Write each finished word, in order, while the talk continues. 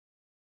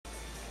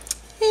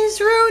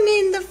He's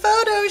ruining the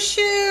photo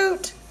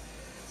shoot.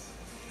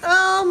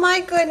 Oh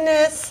my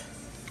goodness.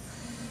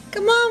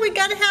 Come on, we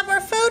gotta have our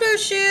photo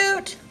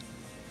shoot.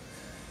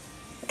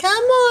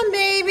 Come on,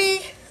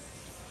 baby.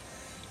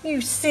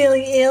 You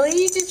silly Illy,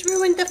 you just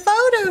ruined the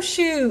photo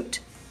shoot.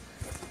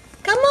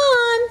 Come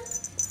on.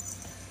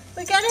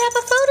 We gotta have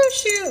a photo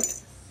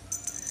shoot.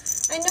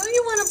 I know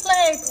you want to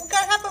play. We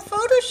gotta have a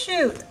photo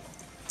shoot.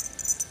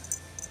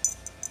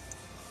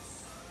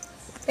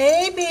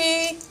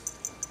 Baby.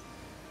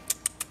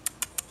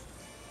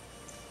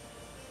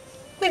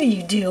 What are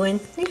you doing?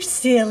 You're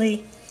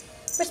silly.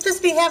 We're supposed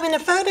to be having a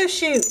photo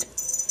shoot.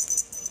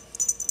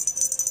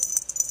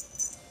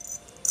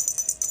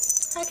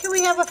 How can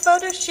we have a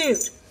photo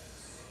shoot?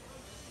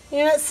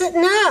 You're not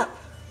sitting up.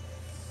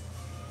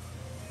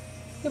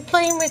 You're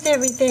playing with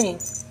everything.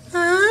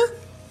 Huh?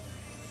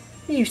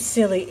 You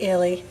silly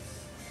Illy.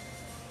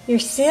 You're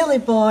silly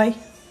boy.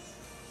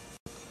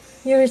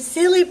 You're a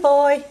silly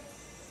boy.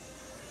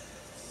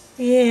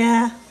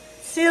 Yeah,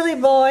 silly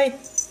boy.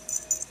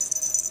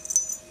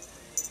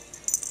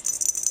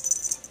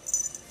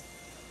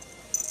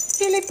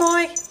 Silly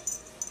boy.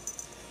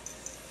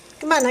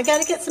 Come on, I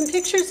gotta get some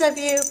pictures of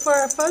you for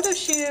our photo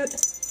shoot.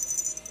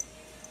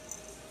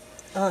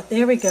 Oh,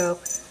 there we go.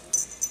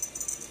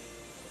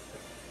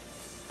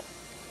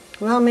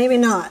 Well, maybe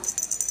not.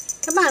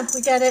 Come on,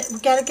 we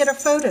gotta get our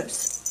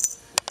photos.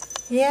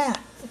 Yeah,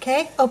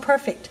 okay. Oh,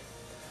 perfect.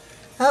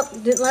 Oh,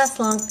 didn't last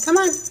long. Come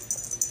on.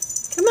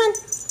 Come on.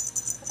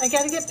 I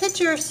gotta get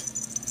pictures.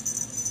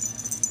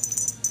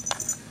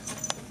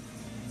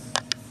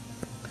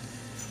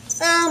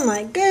 Oh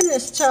my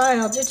goodness,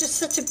 child. You're just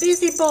such a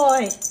busy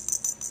boy.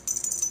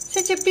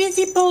 Such a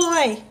busy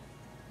boy.